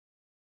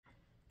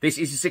This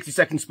is the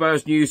 60-second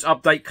Spurs news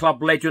update.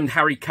 Club legend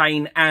Harry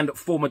Kane and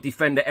former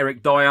defender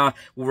Eric Dyer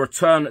will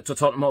return to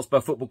Tottenham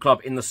Hotspur Football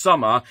Club in the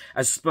summer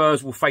as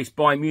Spurs will face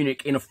Bayern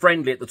Munich in a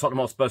friendly at the Tottenham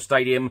Hotspur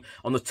Stadium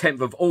on the 10th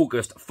of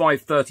August,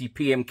 5:30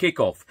 p.m.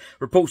 kickoff.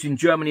 Reports in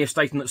Germany are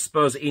stating that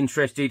Spurs are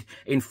interested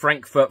in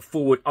Frankfurt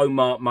forward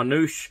Omar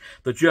Marmoush.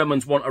 The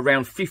Germans want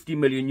around €50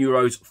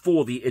 million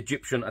for the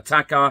Egyptian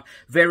attacker.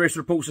 Various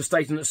reports are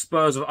stating that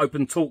Spurs have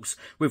opened talks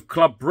with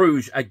Club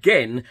Bruges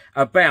again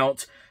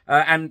about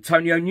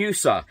Antonio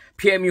Nusa.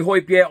 Pierre-Emile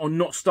Højbjerg on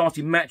not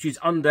starting matches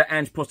under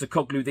Ange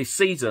Postecoglou this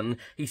season.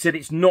 He said,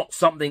 "It's not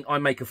something I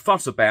make a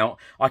fuss about.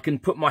 I can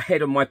put my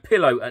head on my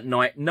pillow at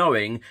night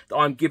knowing that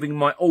I'm giving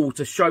my all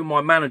to show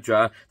my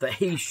manager that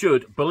he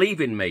should believe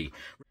in me."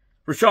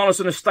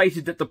 Richarlison has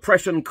stated that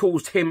depression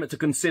caused him to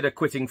consider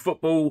quitting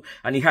football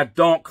and he had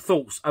dark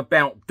thoughts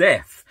about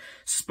death.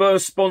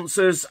 Spurs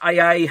sponsors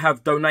AA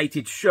have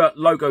donated shirt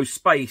logo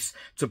space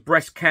to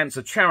breast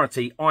cancer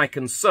charity I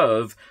Can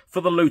Serve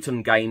for the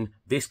Luton game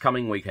this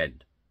coming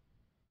weekend.